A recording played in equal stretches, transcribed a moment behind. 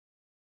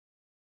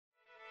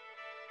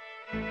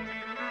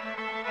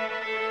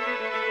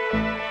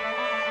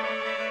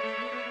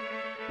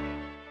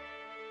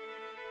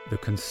the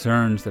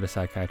concerns that a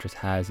psychiatrist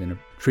has in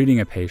treating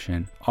a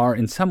patient are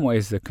in some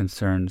ways the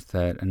concerns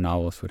that a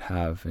novelist would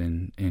have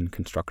in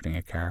constructing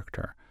a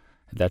character.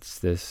 That's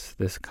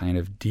this kind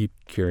of deep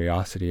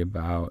curiosity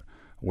about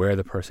where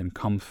the person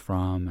comes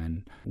from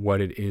and what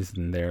it is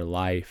in their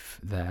life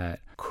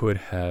that could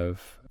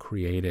have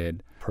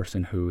created the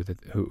person who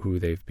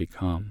they've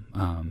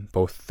become,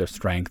 both their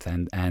strength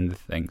and the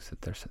things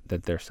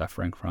that they're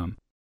suffering from.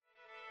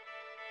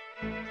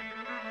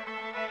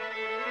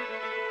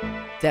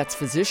 That's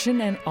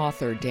physician and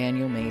author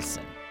Daniel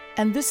Mason.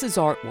 And this is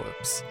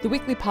Artworks, the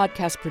weekly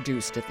podcast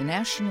produced at the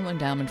National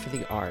Endowment for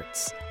the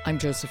Arts. I'm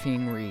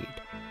Josephine Reed.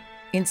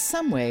 In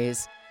some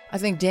ways, I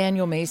think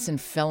Daniel Mason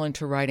fell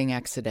into writing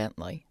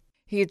accidentally.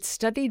 He had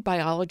studied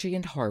biology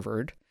at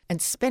Harvard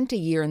and spent a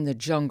year in the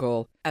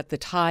jungle at the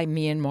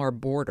Thai-Myanmar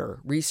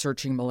border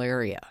researching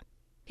malaria.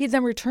 He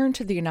then returned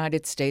to the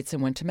United States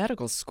and went to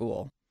medical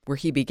school, where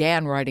he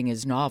began writing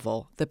his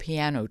novel, The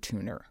Piano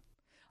Tuner,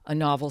 a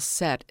novel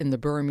set in the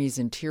Burmese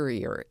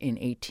interior in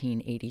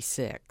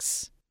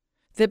 1886.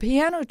 The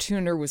Piano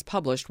Tuner was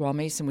published while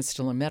Mason was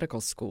still in medical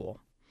school.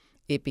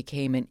 It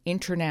became an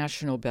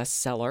international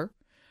bestseller,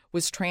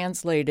 was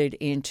translated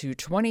into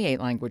 28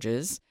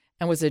 languages,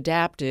 and was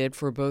adapted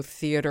for both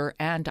theater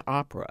and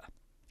opera.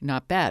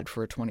 Not bad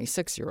for a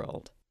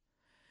 26-year-old.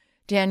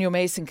 Daniel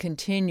Mason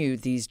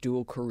continued these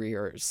dual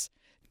careers,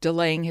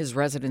 delaying his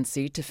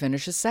residency to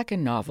finish a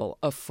second novel,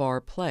 A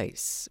Far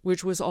Place,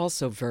 which was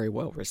also very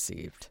well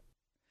received.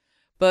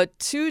 But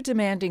two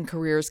demanding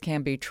careers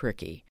can be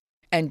tricky,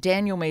 and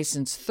Daniel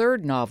Mason's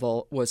third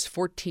novel was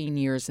 14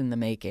 years in the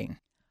making.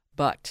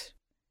 But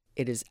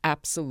it is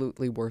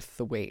absolutely worth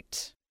the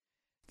wait.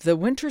 The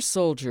Winter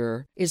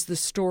Soldier is the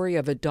story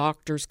of a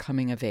doctor's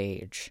coming of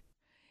age.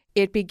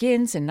 It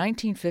begins in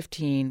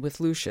 1915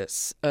 with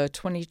Lucius, a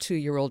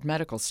 22-year-old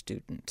medical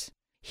student.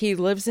 He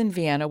lives in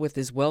Vienna with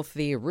his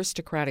wealthy,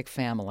 aristocratic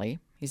family.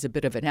 He's a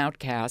bit of an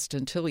outcast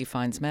until he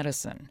finds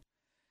medicine.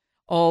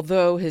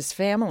 Although his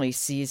family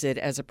sees it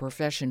as a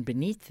profession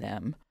beneath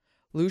them,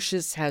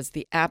 Lucius has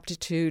the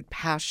aptitude,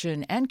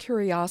 passion, and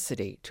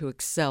curiosity to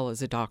excel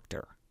as a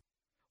doctor.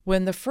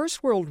 When the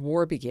First World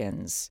War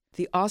begins,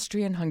 the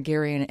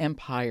Austrian-Hungarian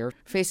Empire,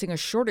 facing a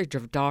shortage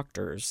of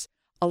doctors,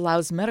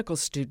 allows medical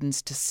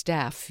students to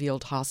staff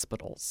field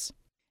hospitals.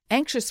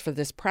 Anxious for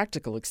this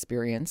practical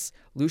experience,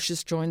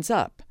 Lucius joins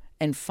up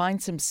and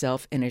finds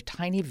himself in a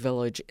tiny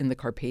village in the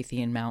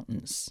Carpathian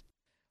Mountains.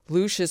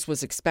 Lucius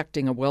was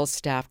expecting a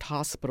well-staffed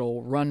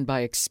hospital run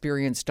by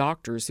experienced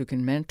doctors who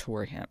can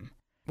mentor him.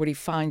 What he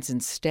finds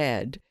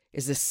instead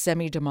is a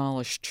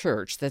semi-demolished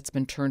church that's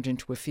been turned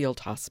into a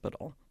field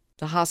hospital.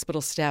 The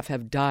hospital staff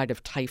have died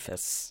of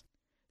typhus.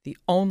 The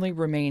only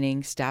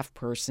remaining staff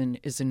person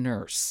is a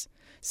nurse,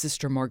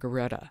 Sister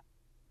Margarete.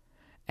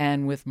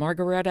 And with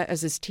Margarete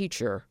as his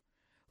teacher,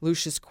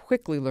 Lucius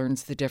quickly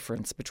learns the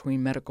difference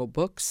between medical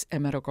books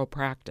and medical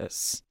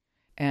practice,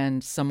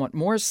 and somewhat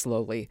more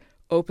slowly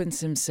opens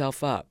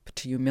himself up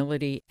to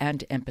humility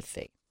and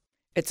empathy.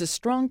 It's a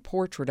strong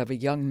portrait of a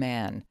young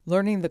man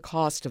learning the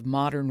cost of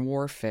modern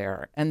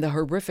warfare and the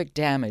horrific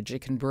damage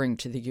it can bring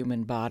to the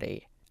human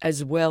body,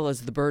 as well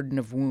as the burden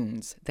of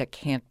wounds that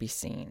can't be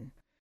seen.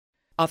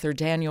 Author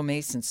Daniel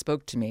Mason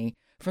spoke to me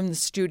from the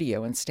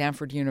studio in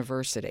Stanford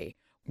University,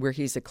 where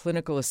he's a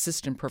clinical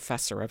assistant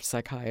professor of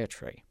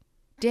psychiatry.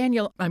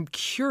 Daniel, I'm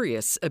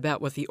curious about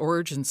what the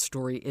origin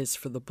story is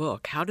for the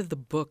book. How did the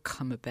book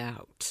come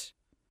about?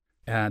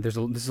 This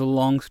is a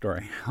long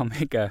story. I'll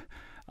make a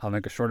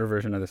shorter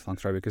version of this long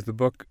story because the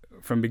book,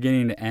 from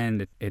beginning to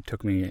end, it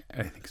took me,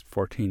 I think,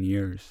 14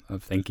 years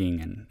of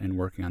thinking and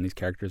working on these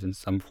characters in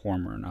some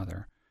form or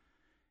another.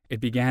 It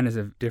began as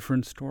a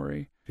different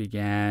story. It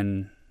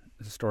began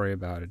as a story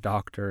about a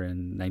doctor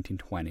in the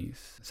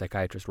 1920s, a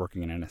psychiatrist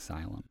working in an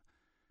asylum.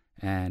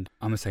 And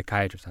I'm a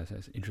psychiatrist. I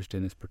was interested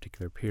in this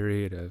particular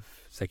period of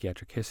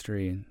psychiatric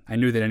history. And I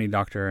knew that any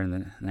doctor in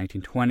the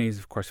 1920s,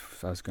 of course,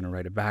 if I was going to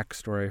write a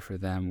backstory for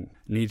them,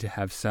 need to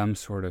have some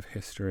sort of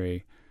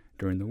history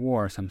during the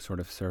war, some sort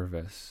of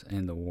service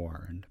in the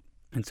war.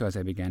 And so as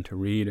I began to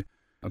read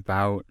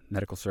about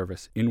medical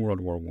service in World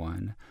War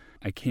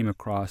I came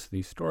across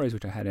these stories,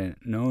 which I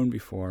hadn't known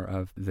before,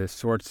 of the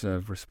sorts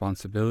of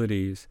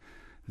responsibilities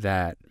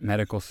that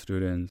medical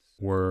students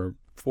were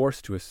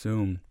forced to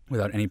assume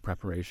without any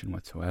preparation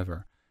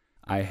whatsoever.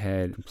 I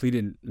had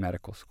completed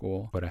medical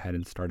school, but I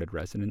hadn't started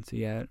residency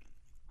yet.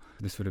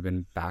 This would have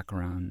been back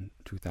around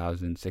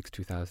 2006,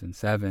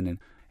 2007,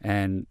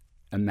 and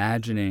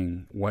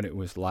imagining what it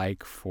was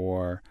like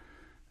for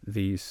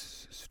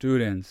these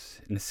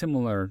students in a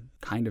similar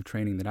kind of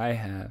training that I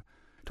have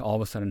to all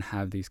of a sudden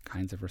have these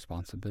kinds of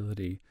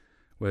responsibility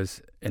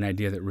was an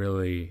idea that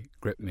really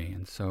gripped me.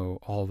 And so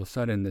all of a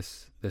sudden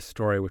this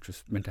story, which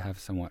was meant to have a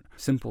somewhat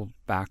simple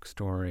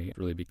backstory,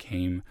 really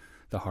became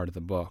the heart of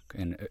the book.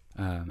 And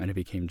it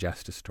became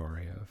just a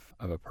story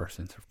of a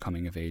person sort of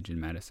coming of age in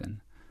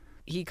medicine.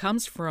 He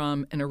comes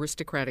from an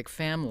aristocratic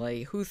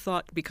family who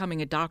thought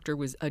becoming a doctor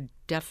was a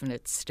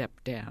definite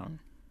step down.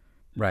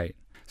 Right.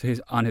 So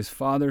he's on his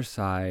father's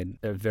side,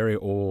 they're very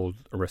old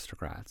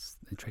aristocrats.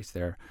 They trace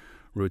their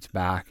roots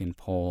back in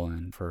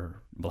Poland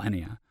for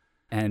millennia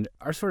and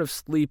are sort of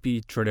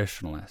sleepy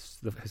traditionalists.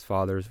 His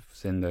father's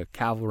in the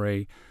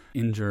cavalry,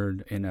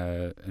 injured in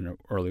an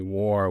early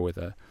war with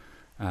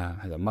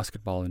has a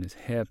musket ball in his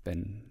hip,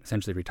 and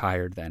essentially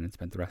retired then and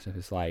spent the rest of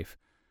his life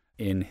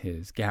in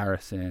his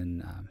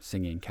garrison,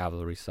 singing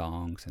cavalry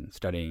songs and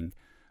studying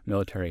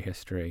military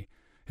history.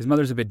 His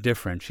mother's a bit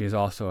different. She is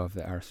also of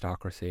the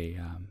aristocracy,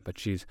 but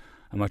she's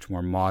a much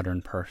more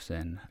modern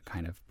person,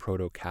 kind of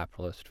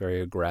proto-capitalist,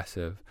 very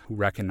aggressive, who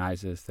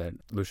recognizes that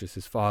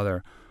Lucius's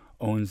father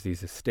owns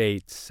these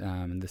estates,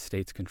 and the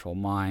states control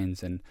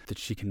mines, and that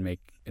she can make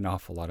an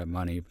awful lot of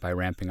money by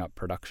ramping up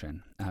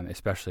production,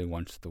 especially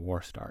once the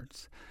war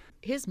starts.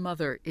 His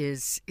mother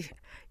is,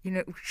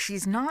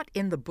 she's not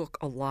in the book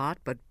a lot,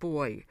 but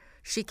boy,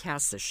 she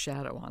casts a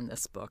shadow on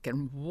this book.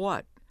 And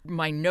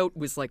my note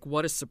was like,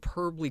 what a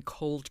superbly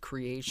cold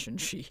creation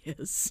she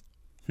is.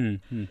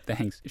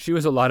 Thanks. She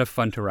was a lot of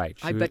fun to write.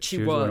 I bet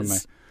she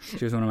was.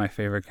 She was one of my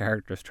favorite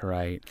characters to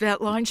write. That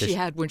line she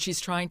had when she's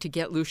trying to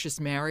get Lucius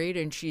married,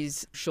 and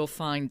she'll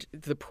find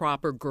the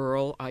proper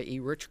girl, i.e.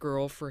 rich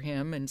girl, for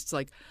him. And it's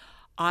like,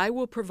 I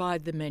will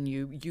provide the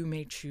menu. You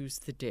may choose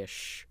the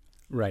dish.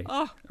 Right.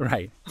 Oh.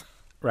 Right.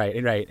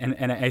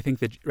 And I think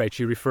that,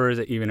 she refers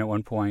even at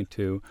one point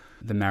to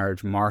the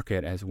marriage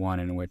market as one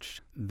in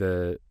which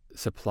the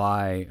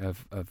supply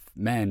of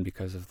men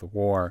because of the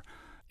war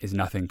is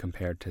nothing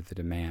compared to the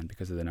demand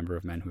because of the number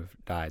of men who have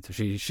died. So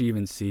she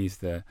even sees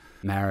the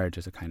marriage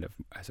as a kind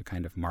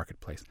of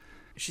marketplace.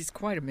 She's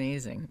quite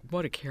amazing.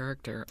 What a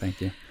character.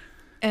 Thank you.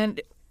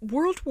 And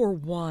World War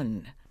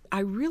I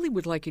really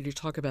would like you to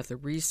talk about the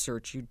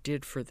research you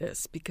did for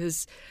this,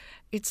 because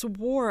it's a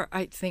war,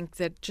 I think,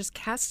 that just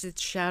casts its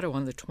shadow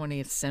on the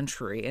 20th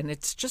century. And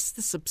it's just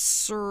this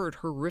absurd,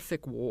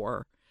 horrific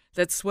war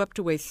that swept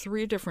away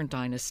 3 different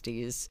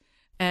dynasties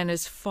and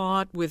is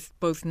fought with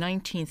both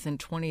 19th and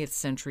 20th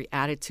century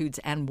attitudes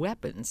and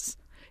weapons.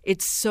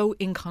 It's so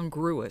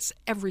incongruous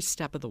every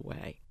step of the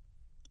way.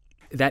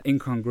 That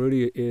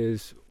incongruity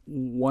is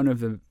one of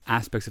the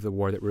aspects of the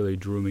war that really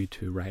drew me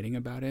to writing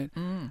about it.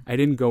 I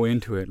didn't go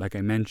into it, like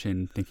I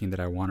mentioned, thinking that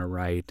I want to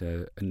write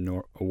a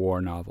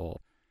war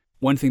novel.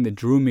 One thing that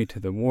drew me to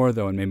the war,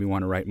 though, and made me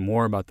want to write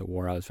more about the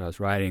war as I was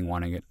writing,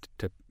 wanting it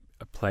to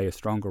play a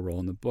stronger role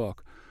in the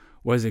book,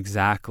 was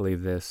exactly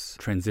this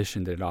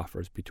transition that it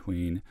offers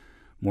between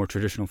more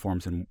traditional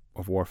forms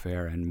of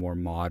warfare and more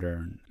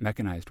modern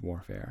mechanized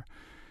warfare.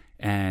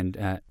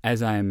 And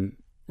as I'm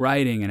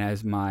writing and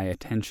as my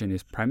attention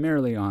is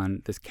primarily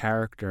on this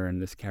character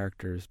and this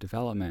character's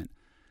development,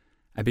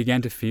 I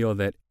began to feel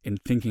that in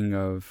thinking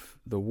of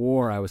the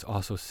war, I was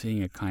also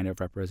seeing a kind of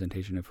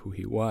representation of who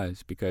he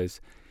was, because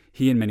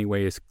he in many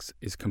ways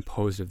is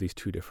composed of these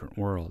 2 different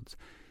worlds.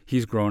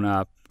 He's grown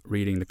up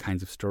reading the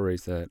kinds of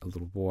stories that a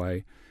little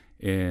boy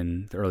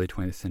in the early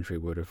 20th century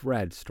would have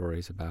read,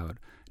 stories about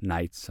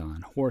knights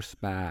on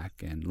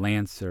horseback and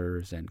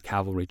lancers and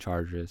cavalry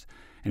charges.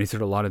 And he's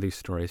heard a lot of these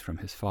stories from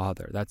his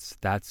father.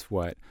 That's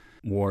what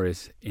war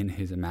is in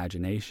his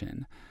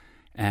imagination.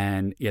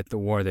 And yet the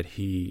war that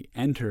he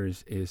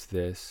enters is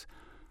this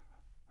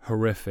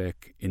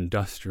horrific,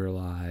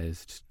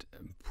 industrialized,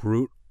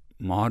 brute,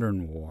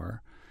 modern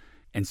war.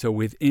 And so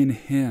within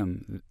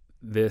him,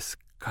 this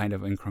kind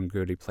of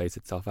incongruity plays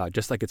itself out,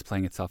 just like it's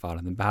playing itself out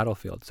on the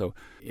battlefield. So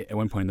at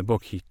one point in the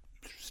book, he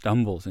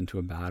stumbles into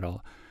a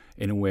battle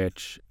in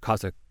which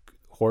Cossack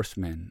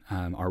horsemen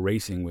are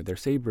racing with their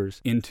sabers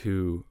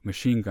into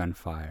machine gun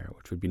fire,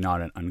 which would be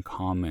not an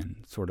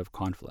uncommon sort of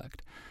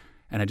conflict.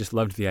 And I just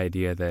loved the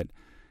idea that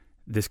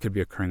this could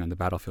be occurring on the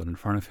battlefield in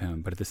front of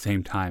him, but at the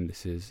same time,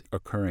 this is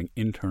occurring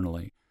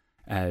internally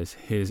as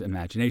his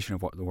imagination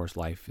of what the war's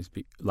life is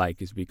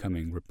is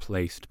becoming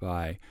replaced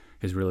by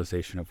his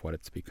realization of what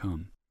it's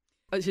become.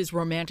 His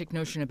romantic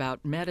notion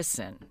about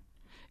medicine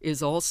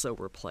is also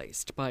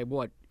replaced by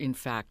what, in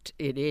fact,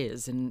 it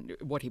is and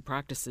what he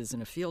practices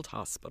in a field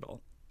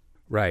hospital.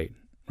 Right.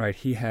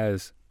 He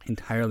has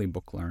entirely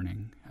book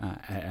learning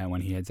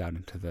when he heads out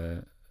into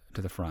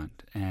the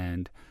front,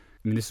 and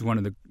I mean, this is one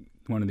of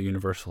the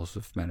universals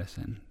of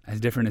medicine.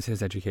 As different as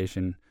his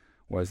education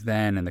was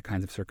then, and the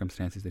kinds of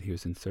circumstances that he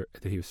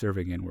was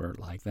serving in were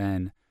like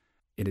then,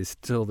 it is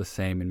still the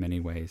same in many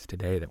ways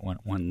today that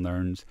one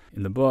learns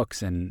in the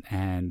books,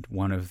 and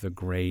one of the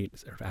great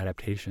sort of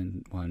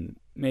adaptation one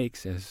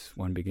makes as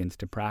one begins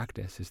to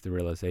practice is the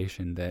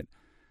realization that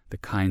the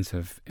kinds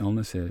of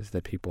illnesses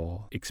that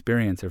people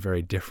experience are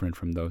very different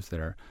from those that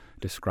are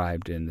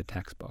described in the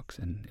textbooks.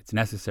 And it's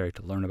necessary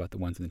to learn about the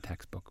ones in the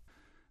textbook,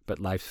 but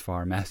life's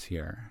far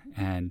messier.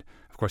 And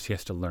of course, he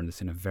has to learn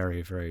this in a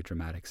very, very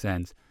dramatic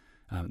sense.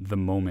 The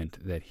moment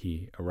that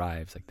he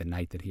arrives, like the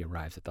night that he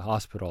arrives at the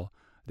hospital,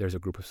 there's a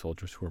group of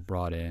soldiers who are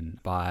brought in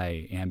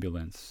by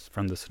ambulance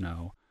from the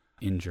snow,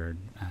 injured,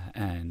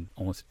 and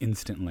almost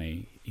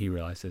instantly he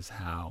realizes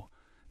how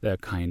the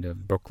kind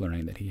of book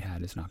learning that he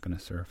had is not going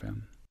to serve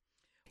him.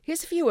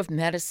 His view of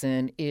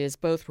medicine is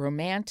both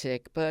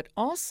romantic but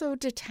also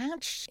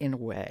detached in a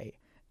way.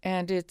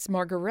 And it's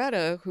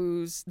Margarete,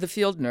 who's the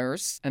field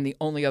nurse and the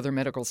only other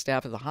medical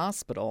staff at the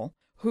hospital,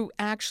 who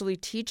actually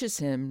teaches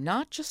him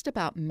not just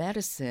about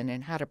medicine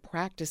and how to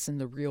practice in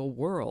the real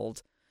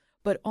world,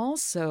 but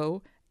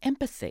also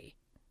empathy.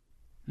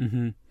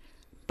 Mm-hmm.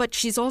 But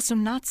she's also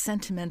not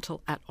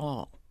sentimental at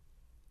all.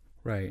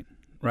 Right.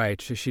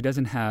 She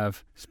doesn't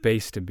have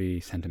space to be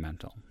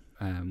sentimental.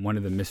 One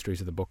of the mysteries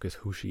of the book is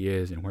who she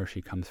is and where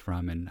she comes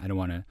from, and I don't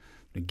want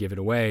to give it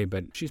away,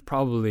 but she's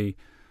probably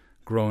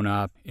grown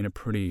up in a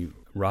pretty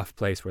rough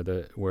place where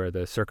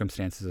the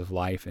circumstances of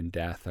life and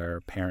death are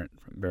apparent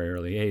from a very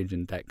early age,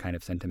 and that kind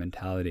of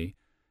sentimentality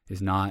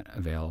is not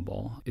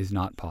available, is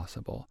not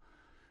possible.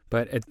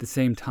 But at the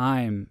same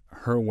time,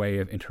 her way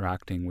of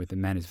interacting with the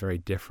men is very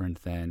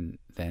different than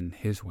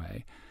his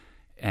way.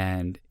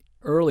 And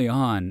early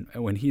on,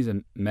 when he's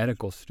a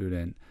medical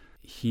student,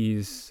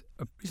 he's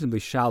a reasonably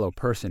shallow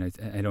person.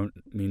 I don't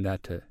mean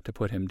that to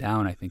put him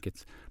down. I think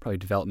it's probably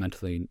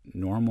developmentally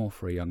normal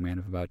for a young man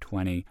of about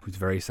 20 who's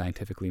very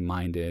scientifically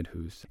minded,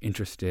 who's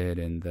interested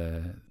in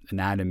the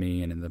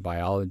anatomy and in the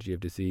biology of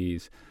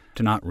disease,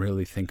 to not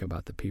really think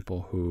about the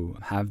people who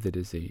have the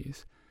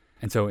disease.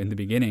 And so in the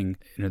beginning,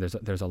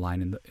 there's a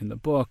line in the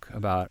book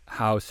about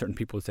how certain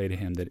people would say to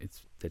him that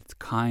it's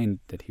kind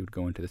that he would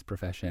go into this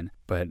profession.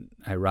 But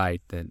I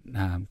write that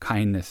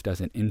kindness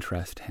doesn't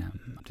interest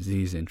him.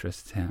 Disease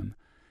interests him.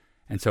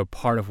 And so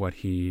part of what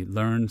he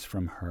learns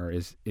from her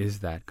is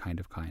that kind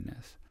of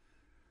kindness.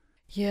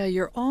 Yeah,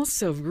 you're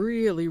also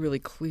really, really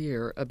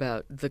clear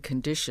about the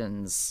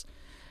conditions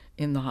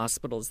in the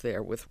hospitals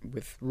there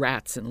with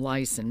rats and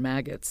lice and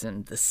maggots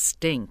and the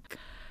stink.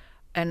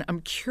 And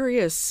I'm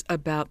curious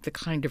about the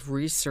kind of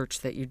research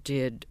that you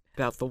did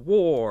about the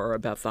war,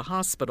 about the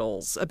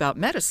hospitals, about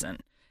medicine.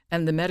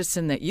 And the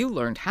medicine that you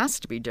learned has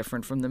to be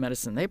different from the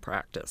medicine they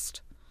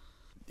practiced.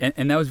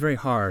 And that was very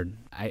hard.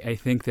 I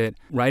think that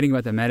writing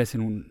about the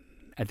medicine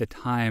at the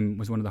time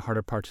was one of the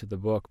harder parts of the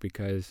book,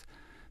 because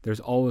there's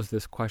always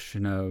this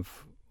question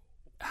of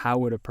how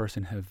would a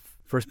person have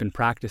first been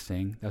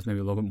practicing? That was maybe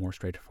a little bit more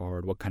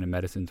straightforward. What kind of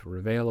medicines were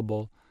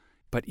available?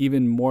 But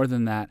even more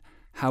than that,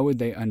 how would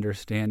they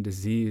understand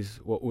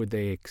disease? What would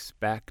they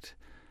expect?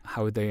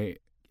 How would they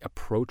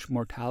approach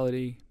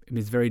mortality? I mean,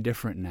 it's very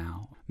different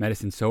now.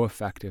 Medicine's so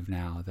effective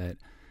now that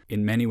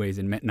in many ways,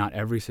 in not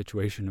every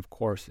situation, of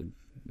course,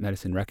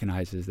 medicine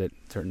recognizes that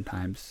certain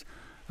times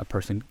a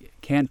person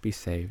can't be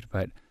saved.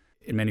 But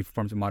in many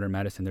forms of modern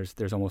medicine,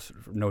 there's almost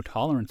no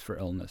tolerance for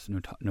illness,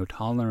 no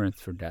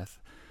tolerance for death.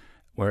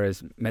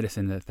 Whereas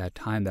medicine at that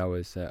time, that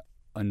was an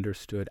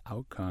understood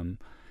outcome.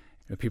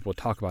 People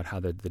talk about how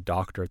the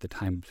doctor at the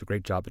time was a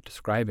great job at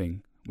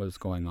describing what was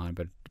going on,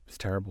 but was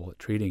terrible at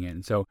treating it.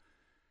 And so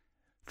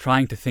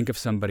trying to think of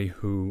somebody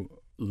who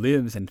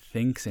lives and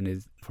thinks and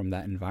is from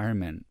that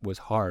environment was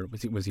hard.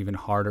 It was even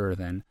harder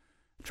than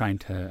trying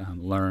to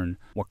learn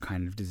what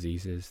kind of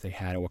diseases they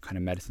had and what kind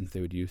of medicines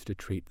they would use to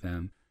treat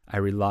them. I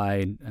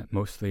relied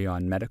mostly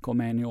on medical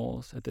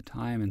manuals at the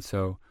time, and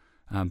so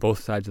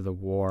both sides of the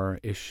war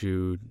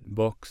issued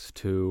books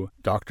to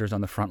doctors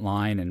on the front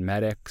line and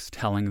medics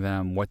telling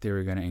them what they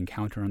were going to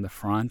encounter on the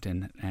front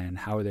and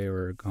how they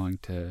were going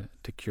to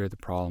cure the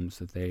problems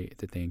that they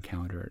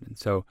encountered. And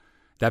so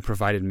that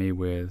provided me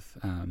with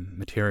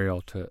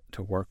material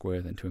to work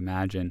with and to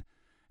imagine.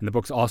 And the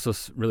books also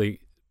really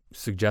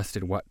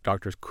suggested what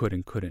doctors could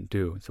and couldn't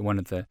do. So one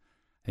of the,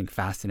 I think,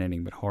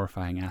 fascinating but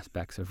horrifying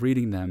aspects of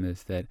reading them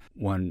is that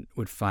one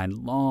would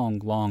find long,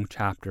 long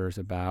chapters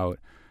about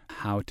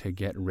how to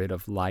get rid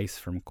of lice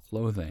from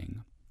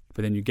clothing.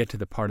 But then you get to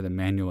the part of the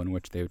manual in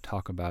which they would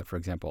talk about, for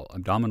example,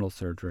 abdominal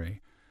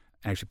surgery.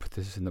 I actually put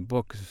this in the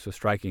book because it's so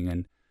striking,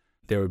 and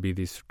there would be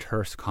these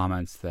terse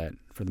comments that,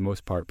 for the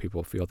most part,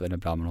 people feel that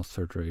abdominal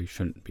surgery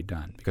shouldn't be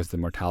done because the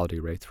mortality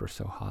rates were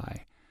so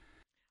high.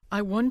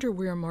 I wonder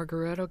where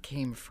Margarete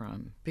came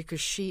from, because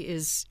she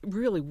is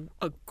really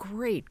a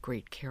great,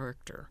 great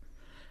character.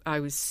 I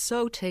was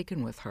so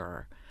taken with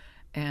her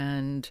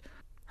and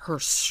her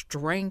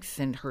strength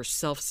and her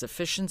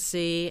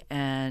self-sufficiency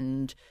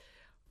and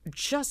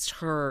just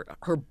her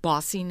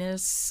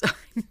bossiness.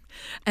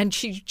 And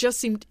she just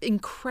seemed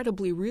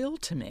incredibly real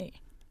to me.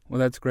 Well,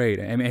 that's great.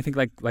 I mean, I think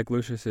like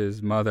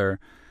Lucius's mother,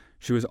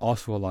 she was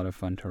also a lot of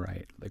fun to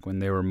write. Like when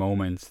there were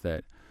moments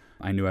that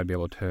I knew I'd be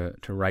able to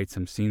write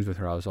some scenes with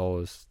her, I was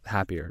always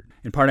happier.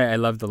 In part, I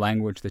love the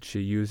language that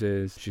she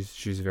uses.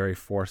 She's very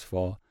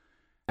forceful.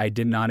 I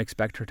did not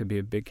expect her to be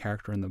a big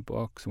character in the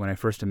book. So when I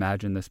first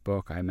imagined this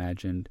book, I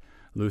imagined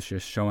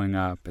Lucius showing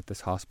up at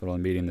this hospital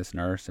and meeting this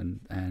nurse,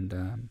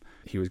 and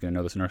he was going to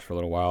know this nurse for a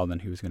little while, then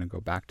he was going to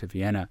go back to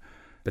Vienna.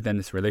 But then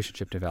this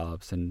relationship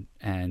develops,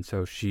 and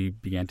so she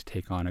began to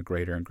take on a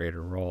greater and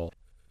greater role.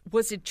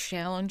 Was it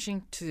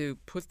challenging to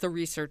put the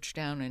research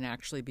down and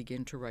actually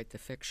begin to write the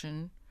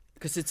fiction?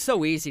 Because it's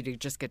so easy to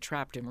just get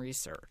trapped in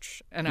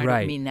research. And I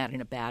don't mean that in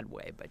a bad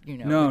way, but,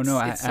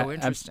 it's so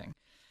interesting.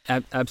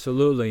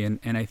 Absolutely,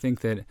 and I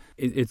think that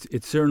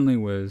it certainly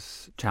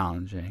was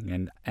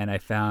challenging, and I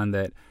found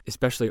that,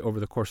 especially over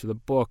the course of the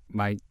book,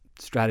 my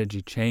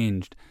strategy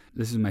changed.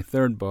 This is my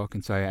third book,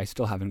 and so I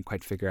still haven't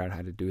quite figured out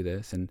how to do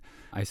this. And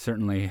I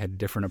certainly had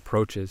different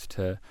approaches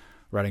to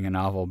writing a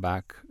novel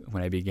back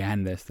when I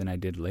began this than I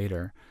did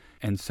later.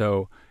 And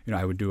so,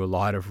 I would do a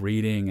lot of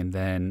reading, and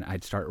then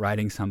I'd start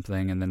writing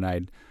something, and then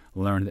I'd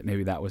learn that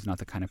maybe that was not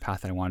the kind of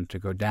path that I wanted to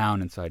go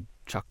down, and so I'd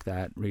chuck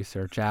that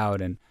research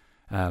out. And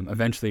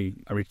eventually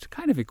I reached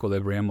kind of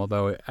equilibrium,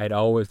 although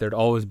there'd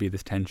always be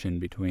this tension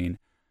between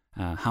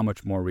how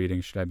much more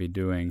reading should I be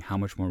doing, how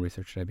much more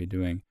research should I be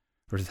doing,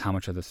 versus how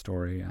much of the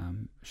story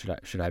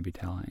should I be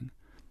telling.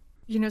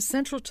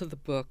 Central to the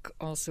book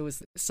also is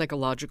the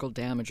psychological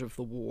damage of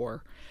the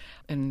war.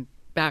 And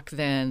back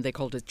then they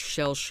called it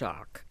shell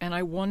shock. And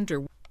I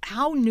wonder,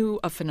 how new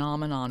a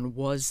phenomenon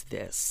was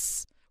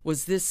this?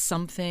 Was this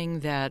something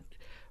that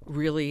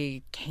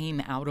really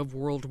came out of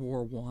World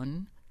War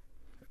I?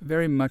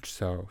 Very much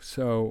so.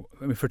 So,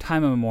 for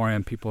time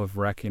immemorial, people have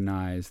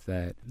recognized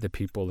that the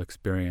people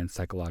experience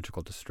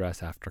psychological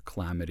distress after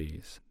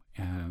calamities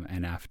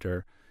and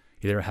after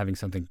either having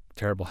something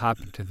terrible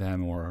happen to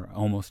them or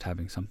almost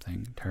having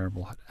something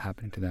terrible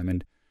happening to them.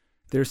 And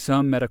there's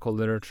some medical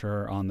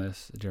literature on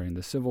this during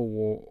the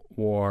Civil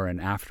War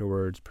and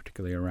afterwards,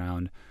 particularly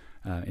around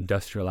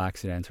industrial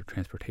accidents or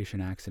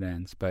transportation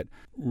accidents. But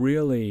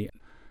really,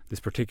 this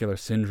particular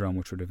syndrome,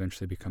 which would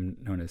eventually become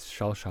known as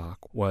shell shock,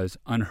 was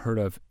unheard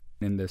of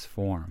in this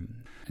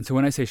form. And so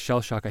when I say shell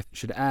shock, I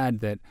should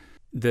add that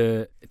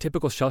the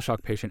typical shell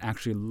shock patient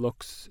actually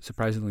looks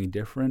surprisingly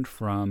different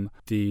from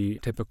the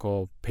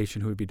typical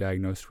patient who would be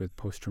diagnosed with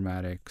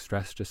post-traumatic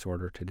stress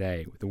disorder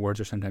today. The words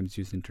are sometimes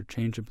used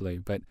interchangeably,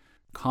 but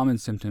common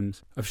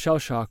symptoms of shell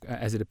shock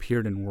as it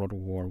appeared in World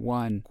War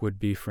I would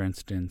be, for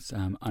instance,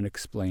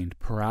 unexplained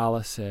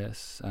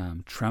paralysis,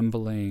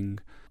 trembling,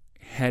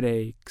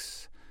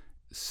 headaches,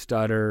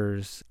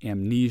 stutters,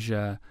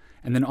 amnesia,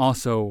 and then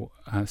also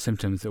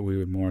symptoms that we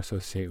would more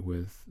associate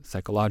with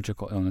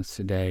psychological illness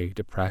today,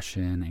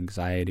 depression,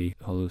 anxiety,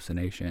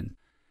 hallucination.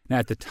 Now,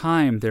 at the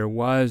time, there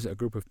was a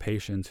group of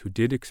patients who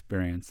did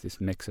experience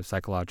this mix of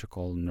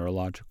psychological and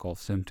neurological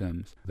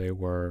symptoms. They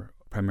were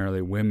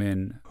primarily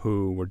women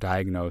who were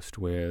diagnosed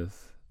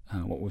with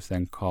what was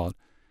then called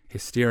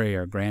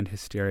hysteria or grand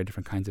hysteria,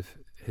 different kinds of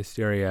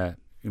hysteria,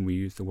 and we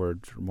use the word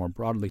more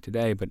broadly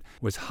today, but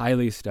was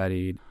highly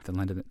studied at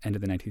the end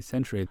of the 19th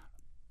century,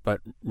 but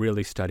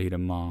really studied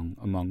among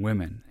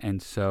women.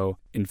 And so,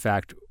 in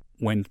fact,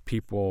 when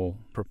people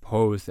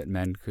proposed that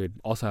men could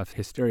also have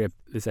hysteria,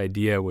 this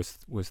idea was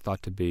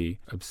thought to be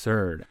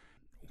absurd.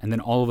 And then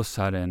all of a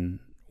sudden,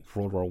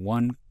 World War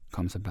I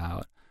comes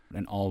about,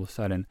 and all of a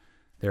sudden,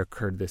 there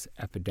occurred this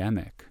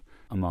epidemic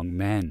among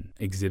men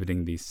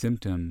exhibiting these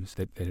symptoms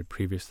that had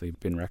previously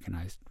been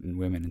recognized in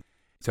women.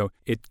 So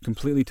it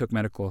completely took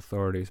medical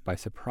authorities by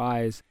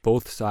surprise.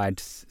 Both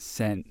sides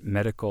sent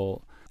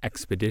medical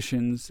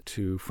expeditions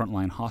to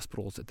frontline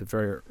hospitals at the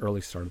very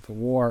early start of the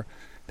war.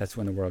 That's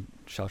when the word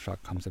shell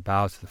shock comes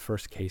about. So the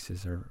first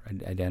cases are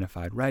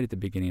identified right at the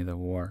beginning of the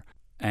war.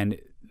 And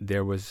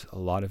there was a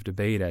lot of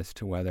debate as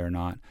to whether or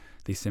not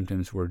these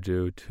symptoms were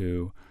due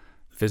to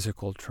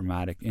physical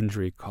traumatic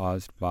injury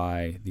caused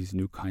by these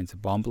new kinds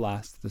of bomb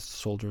blasts the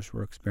soldiers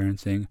were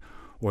experiencing,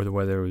 or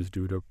whether it was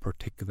due to a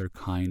particular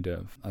kind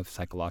of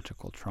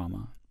psychological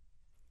trauma.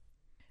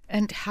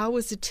 And how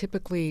is it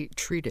typically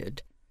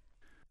treated?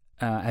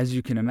 As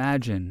you can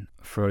imagine,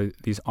 for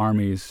these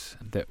armies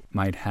that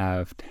might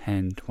have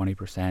 10,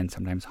 20%,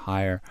 sometimes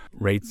higher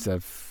rates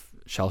of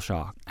shell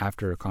shock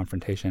after a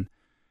confrontation,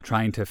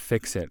 trying to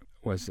fix it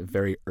was a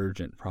very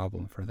urgent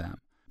problem for them.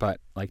 But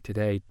like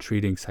today,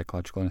 treating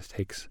psychological illness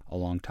takes a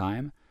long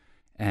time.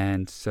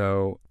 And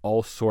so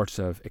all sorts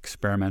of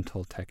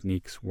experimental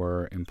techniques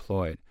were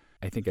employed.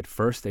 I think at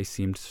first they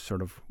seemed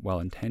sort of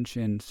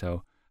well-intentioned,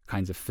 so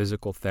kinds of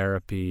physical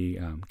therapy,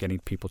 getting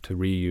people to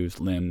reuse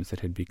limbs that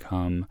had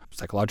become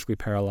psychologically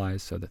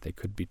paralyzed so that they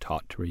could be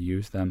taught to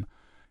reuse them.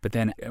 But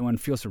then one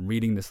feels from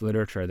reading this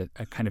literature that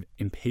a kind of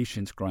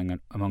impatience growing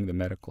among the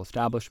medical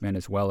establishment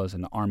as well as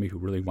in the army who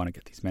really want to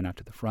get these men out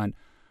to the front.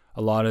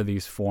 A lot of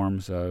these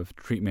forms of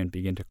treatment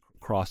begin to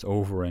cross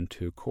over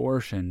into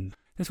coercion.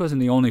 This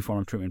wasn't the only form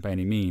of treatment by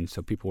any means,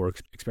 so people were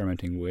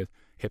experimenting with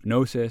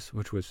hypnosis,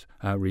 which was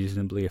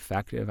reasonably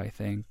effective, I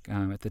think,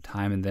 at the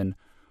time, and then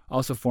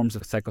also forms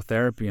of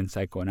psychotherapy and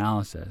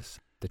psychoanalysis.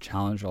 The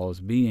challenge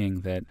always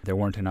being that there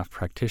weren't enough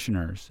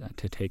practitioners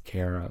to take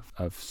care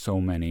of so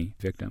many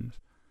victims.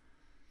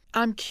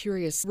 I'm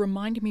curious,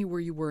 remind me where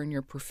you were in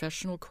your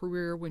professional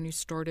career when you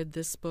started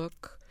this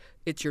book.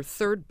 It's your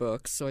third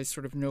book, so I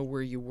sort of know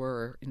where you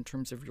were in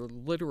terms of your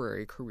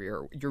literary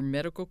career, your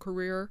medical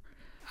career.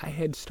 I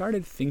had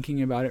started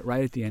thinking about it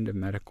right at the end of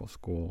medical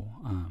school,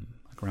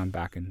 like around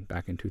back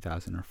in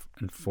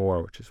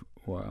 2004, which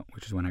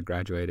is when I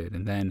graduated.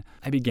 And then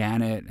I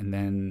began it, and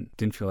then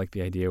didn't feel like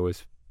the idea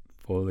was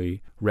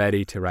fully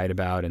ready to write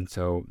about. And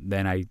so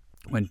then I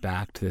went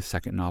back to the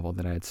second novel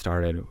that I had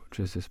started, which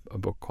was a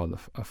book called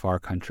A Far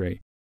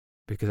Country,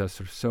 because I was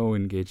sort of so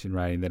engaged in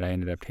writing that I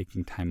ended up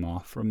taking time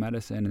off from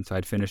medicine. And so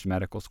I'd finished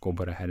medical school,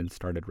 but I hadn't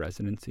started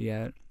residency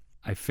yet.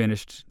 I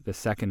finished the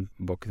second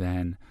book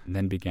then, and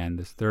then began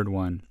this third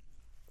one.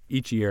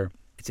 Each year,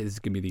 I'd say this is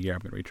going to be the year I'm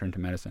going to return to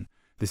medicine.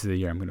 This is the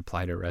year I'm going to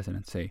apply to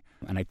residency.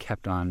 And I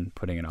kept on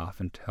putting it off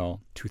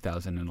until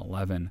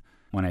 2011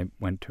 when I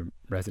went to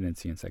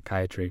residency in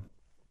psychiatry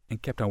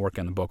and kept on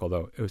working on the book,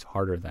 although it was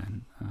harder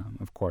then,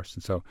 of course.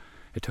 And so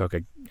it took,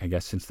 I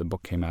guess, since the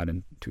book came out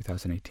in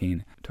 2018,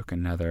 it took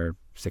another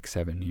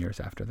 6-7 years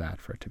after that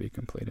for it to be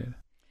completed.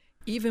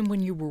 Even when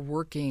you were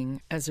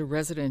working as a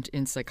resident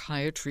in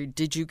psychiatry,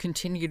 did you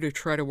continue to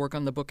try to work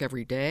on the book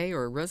every day,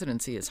 or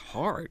residency is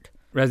hard?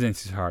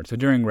 Residency is hard. So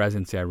during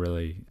residency, I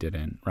really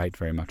didn't write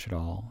very much at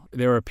all.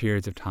 There were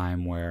periods of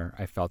time where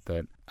I felt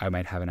that I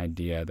might have an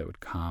idea that would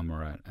come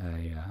or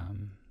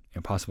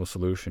a possible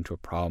solution to a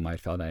problem I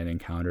felt I had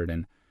encountered.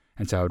 And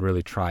so I would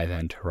really try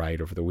then to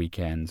write over the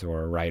weekends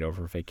or write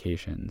over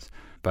vacations.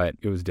 But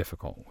it was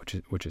difficult,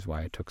 which is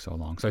why it took so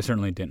long. So I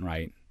certainly didn't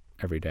write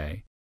every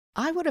day.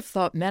 I would have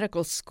thought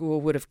medical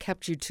school would have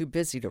kept you too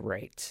busy to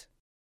write.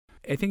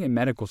 I think in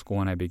medical school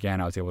when I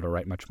began, I was able to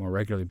write much more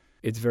regularly.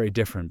 It's very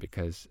different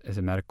because as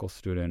a medical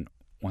student,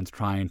 one's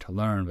trying to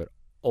learn, but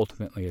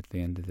ultimately at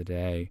the end of the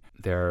day,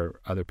 there are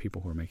other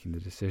people who are making the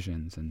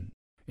decisions. And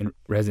in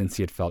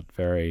residency, it felt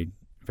very,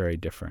 very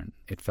different.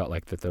 It felt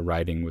like that the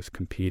writing was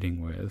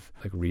competing with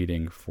like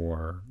reading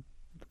for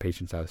the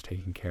patients I was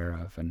taking care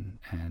of.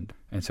 And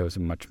so it was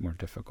a much more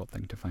difficult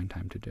thing to find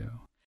time to do.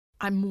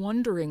 I'm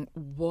wondering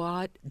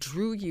what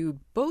drew you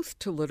both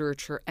to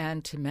literature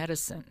and to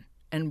medicine,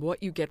 and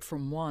what you get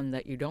from one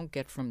that you don't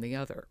get from the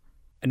other.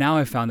 And now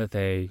I've found that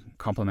they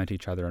complement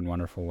each other in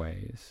wonderful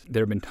ways.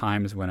 There have been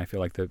times when I feel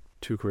like the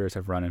two careers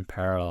have run in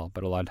parallel,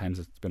 but a lot of times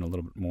it's been a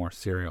little bit more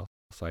serial.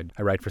 So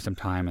I write for some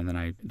time, and then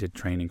I did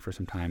training for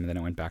some time, and then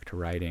I went back to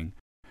writing.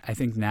 I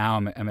think now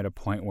I'm at a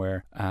point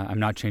where I'm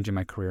not changing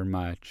my career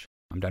much.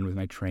 I'm done with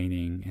my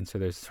training, and so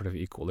there's sort of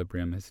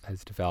equilibrium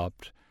has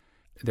developed.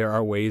 There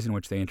are ways in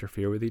which they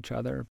interfere with each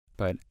other,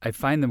 but I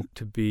find them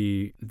to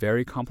be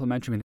very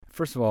complementary. I mean,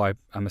 first of all,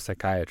 I'm a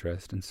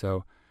psychiatrist, and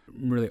so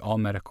really all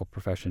medical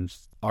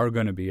professions are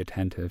going to be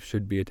attentive,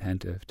 should be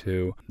attentive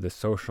to the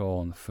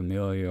social and the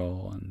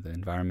familial and the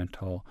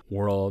environmental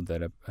world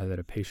that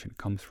a patient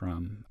comes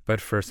from. But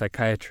for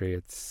psychiatry,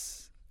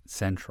 it's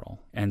central.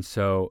 And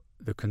so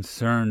the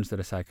concerns that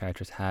a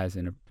psychiatrist has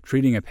in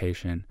treating a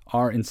patient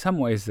are in some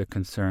ways the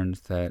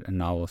concerns that a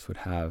novelist would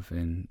have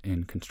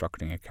in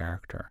constructing a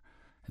character.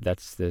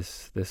 That's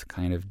this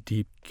kind of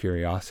deep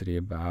curiosity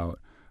about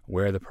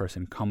where the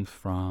person comes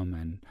from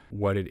and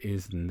what it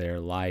is in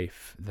their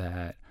life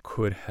that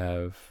could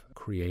have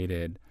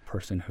created the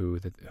person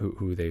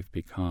who they've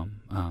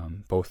become,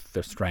 both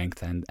their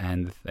strength and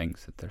the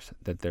things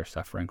that they're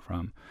suffering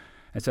from.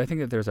 And so I think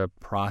that there's a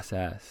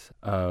process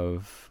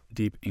of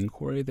deep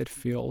inquiry that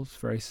feels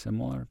very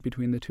similar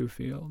between the two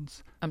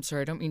fields. I'm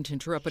sorry, I don't mean to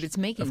interrupt, but it's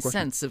making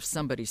sense of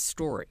somebody's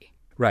story.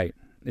 Right.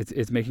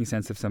 It's making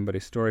sense of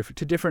somebody's story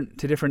to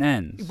different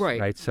ends,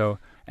 right? So,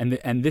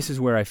 and this is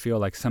where I feel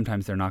like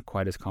sometimes they're not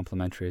quite as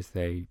complementary as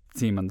they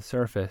seem on the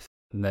surface.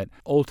 And that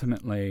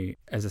ultimately,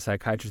 as a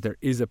psychiatrist, there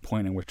is a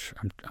point in which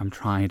I'm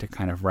trying to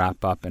kind of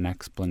wrap up an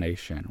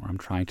explanation, where I'm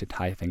trying to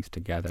tie things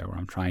together, where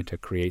I'm trying to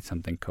create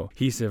something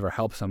cohesive or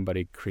help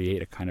somebody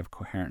create a kind of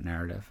coherent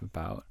narrative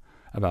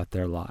about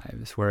their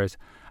lives. Whereas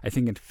I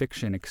think in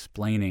fiction,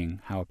 explaining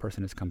how a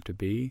person has come to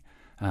be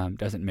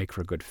doesn't make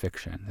for good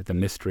fiction, that the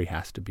mystery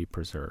has to be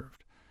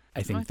preserved.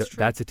 I think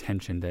that's a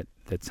tension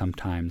that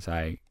sometimes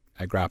I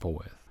grapple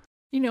with.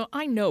 You know,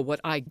 I know what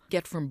I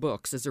get from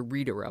books as a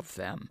reader of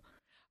them,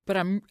 but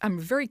I'm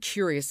very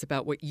curious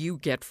about what you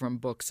get from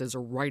books as a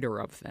writer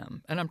of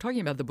them. And I'm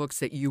talking about the books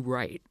that you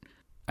write.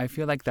 I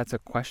feel like that's a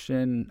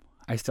question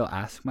I still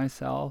ask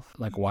myself,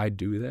 like, why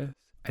do this?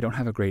 I don't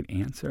have a great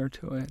answer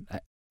to it.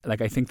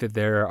 I think that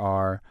there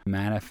are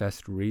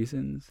manifest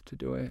reasons to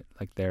do it.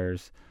 Like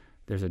there's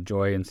a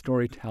joy in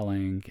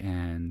storytelling,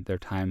 and there are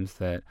times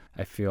that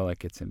I feel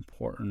like it's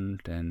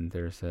important, and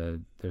there's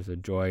a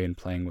joy in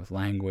playing with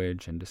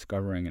language and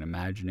discovering and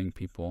imagining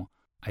people.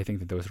 I think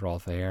that those are all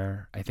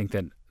there. I think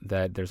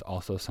that there's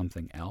also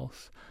something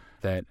else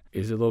that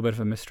is a little bit of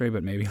a mystery,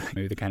 but maybe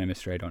the kind of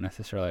mystery I don't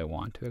necessarily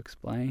want to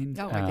explain.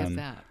 Oh, I get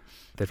that.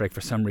 That like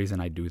for some reason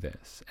I do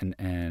this,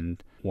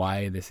 and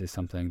why this is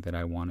something that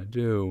I want to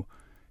do.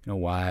 You know,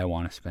 why I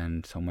want to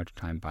spend so much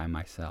time by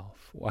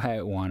myself, why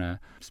I want to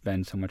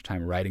spend so much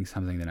time writing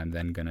something that I'm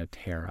then going to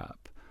tear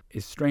up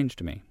is strange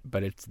to me,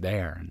 but it's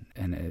there.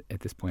 And at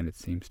this point, it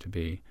seems to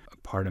be a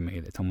part of me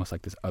that's almost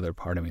like this other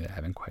part of me that I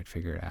haven't quite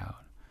figured out.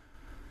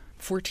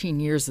 14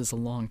 years is a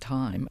long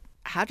time.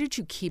 How did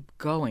you keep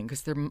going?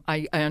 Because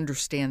I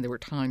understand there were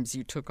times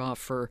you took off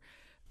for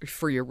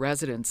your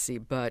residency,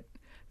 but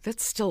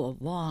that's still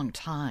a long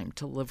time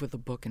to live with a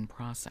book in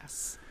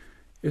process.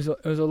 It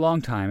was a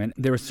long time, and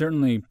there were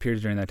certainly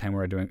periods during that time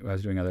where I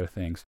was doing other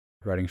things,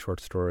 writing short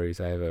stories.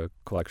 I have a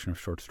collection of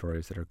short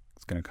stories that are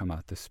going to come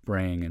out this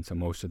spring, and so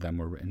most of them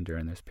were written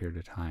during this period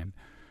of time.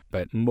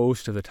 But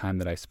most of the time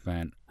that I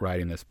spent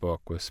writing this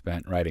book was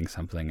spent writing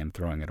something and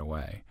throwing it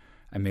away.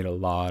 I made a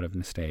lot of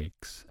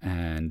mistakes,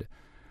 and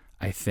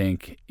I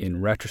think in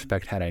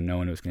retrospect, had I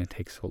known it was going to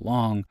take so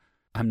long,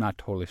 I'm not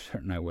totally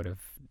certain I would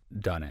have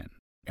done it.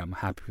 I'm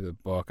happy with the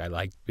book. I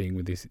like being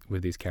with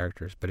these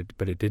characters, but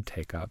it did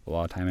take up a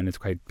lot of time, and it's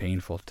quite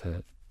painful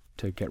to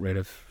get rid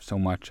of so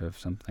much of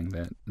something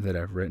that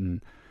I've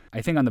written.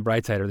 I think on the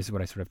bright side, or this is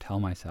what I sort of tell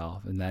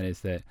myself, and that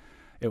is that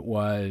it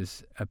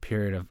was a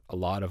period of a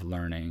lot of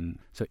learning.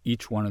 So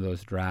each one of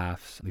those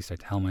drafts, at least I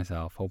tell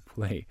myself,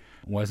 hopefully,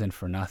 wasn't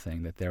for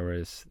nothing, that there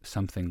was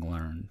something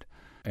learned.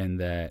 And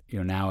that,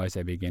 now as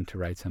I begin to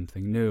write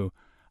something new,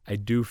 I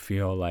do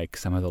feel like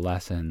some of the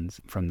lessons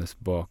from this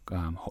book,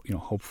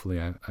 hopefully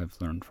I've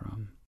learned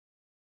from.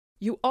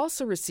 You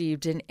also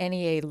received an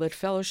NEA Lit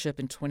Fellowship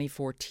in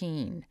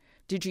 2014.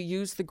 Did you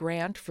use the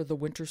grant for The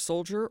Winter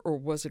Soldier, or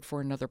was it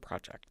for another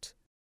project?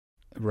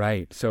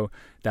 Right. So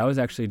that was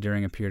actually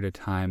during a period of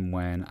time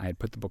when I had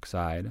put the book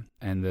aside,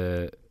 and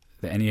the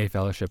NEA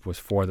Fellowship was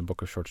for the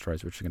book of short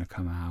stories, which is going to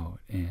come out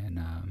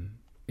in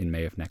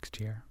May of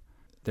next year.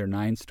 There are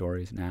 9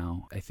 stories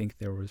now. I think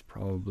there was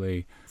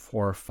probably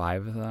 4 or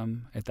 5 of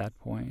them at that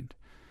point,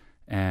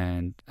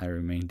 and I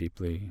remain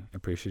deeply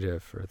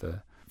appreciative for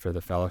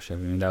the fellowship.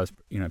 I mean, that was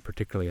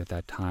particularly at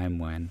that time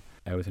when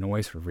I was in a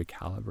way sort of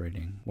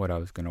recalibrating what I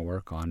was going to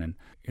work on,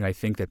 and I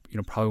think that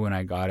probably when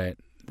I got it.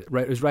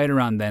 It was right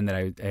around then that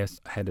I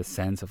had a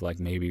sense of like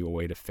maybe a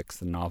way to fix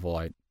the novel.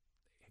 I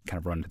kind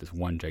of run into this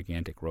one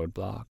gigantic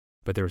roadblock.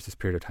 But there was this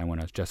period of time when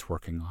I was just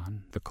working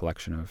on the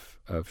collection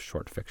of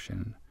short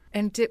fiction.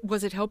 And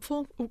was it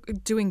helpful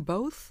doing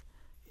both?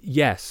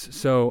 Yes.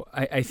 So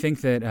I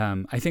think that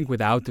I think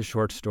without the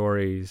short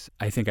stories,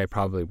 I think I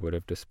probably would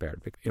have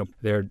despaired.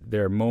 There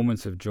are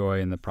moments of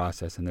joy in the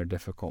process, and they're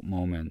difficult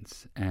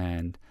moments.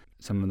 And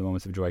some of the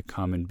moments of joy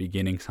come in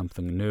beginning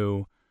something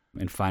new,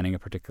 and finding a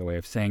particular way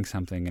of saying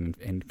something,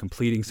 and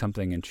completing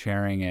something and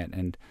sharing it.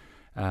 And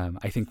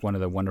I think one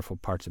of the wonderful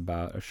parts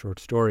about a short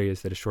story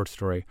is that a short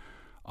story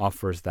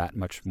offers that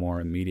much more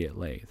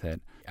immediately,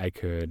 that I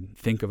could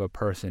think of a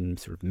person,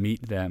 sort of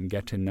meet them,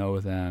 get to know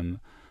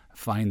them,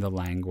 find the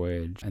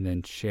language, and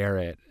then share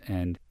it.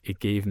 And it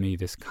gave me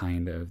these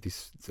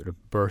sort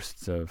of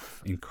bursts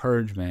of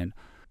encouragement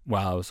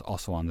while I was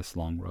also on this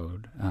long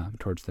road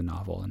towards the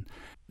novel. And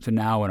so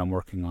now what I'm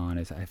working on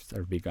is I've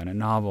sort of begun a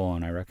novel,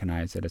 and I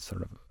recognize that it's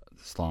sort of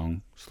this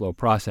long, slow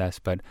process.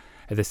 But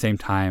at the same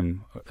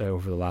time,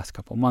 over the last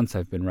couple of months,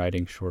 I've been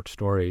writing short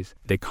stories.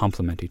 They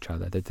complement each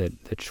other,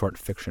 that short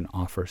fiction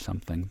offers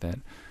something that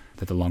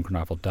the longer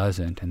novel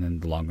doesn't, and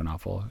then the longer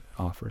novel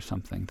offers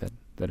something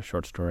that a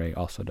short story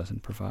also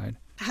doesn't provide.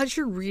 Has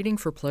your reading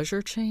for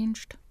pleasure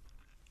changed?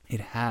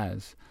 It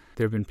has.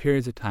 There have been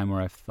periods of time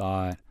where I've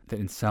thought that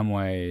in some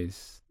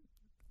ways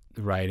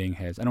the writing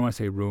has, I don't want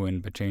to say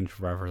ruined, but changed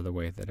forever the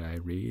way that I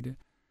read.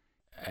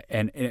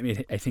 And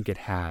I think it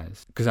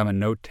has, because I'm a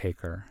note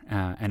taker,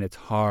 and it's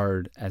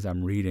hard as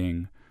I'm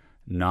reading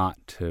not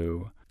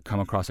to come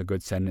across a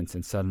good sentence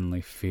and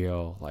suddenly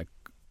feel like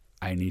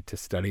I need to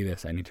study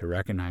this. I need to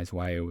recognize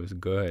why it was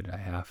good. I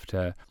have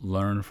to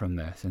learn from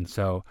this. And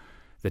so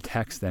the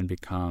text then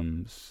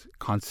becomes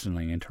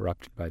constantly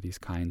interrupted by these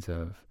kinds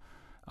of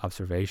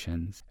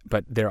observations.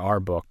 But there are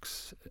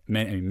books,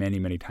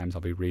 many times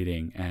I'll be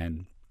reading,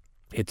 and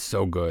it's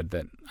so good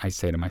that I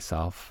say to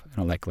myself,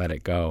 let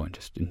it go and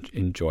just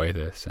enjoy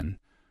this, and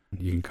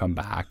you can come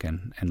back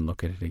and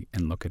look at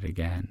it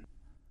again.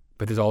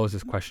 But there's always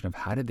this question of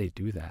how did they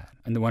do that?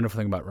 And the wonderful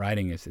thing about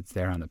writing is it's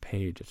there on the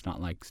page. It's not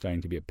like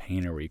studying to be a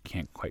painter where you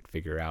can't quite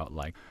figure out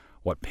like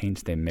what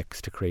paints they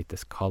mix to create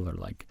this color.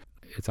 Like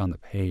it's on the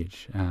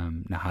page.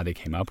 Now how they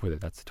came up with it,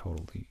 that's a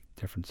totally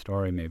different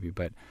story maybe.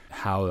 But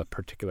how a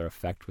particular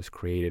effect was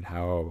created,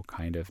 how a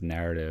kind of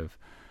narrative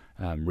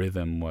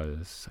rhythm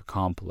was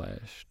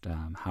accomplished,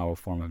 how a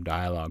form of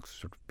dialogue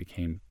sort of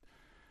became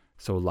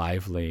so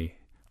lively,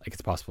 like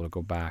it's possible to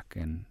go back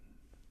and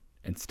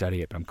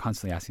study it. But I'm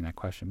constantly asking that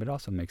question, but it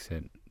also makes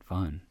it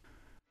fun.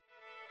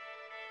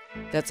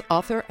 That's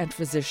author and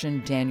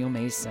physician Daniel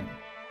Mason.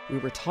 We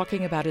were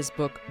talking about his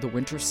book, The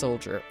Winter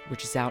Soldier,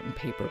 which is out in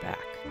paperback.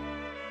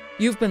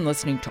 You've been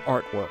listening to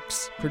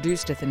Artworks,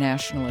 produced at the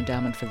National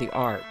Endowment for the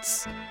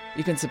Arts.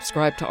 You can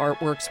subscribe to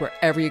Artworks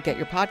wherever you get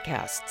your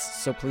podcasts,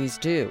 so please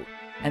do.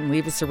 And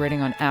leave us a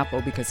rating on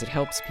Apple because it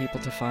helps people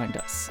to find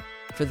us.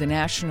 For the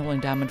National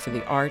Endowment for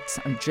the Arts,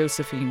 I'm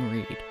Josephine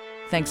Reed.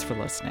 Thanks for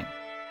listening.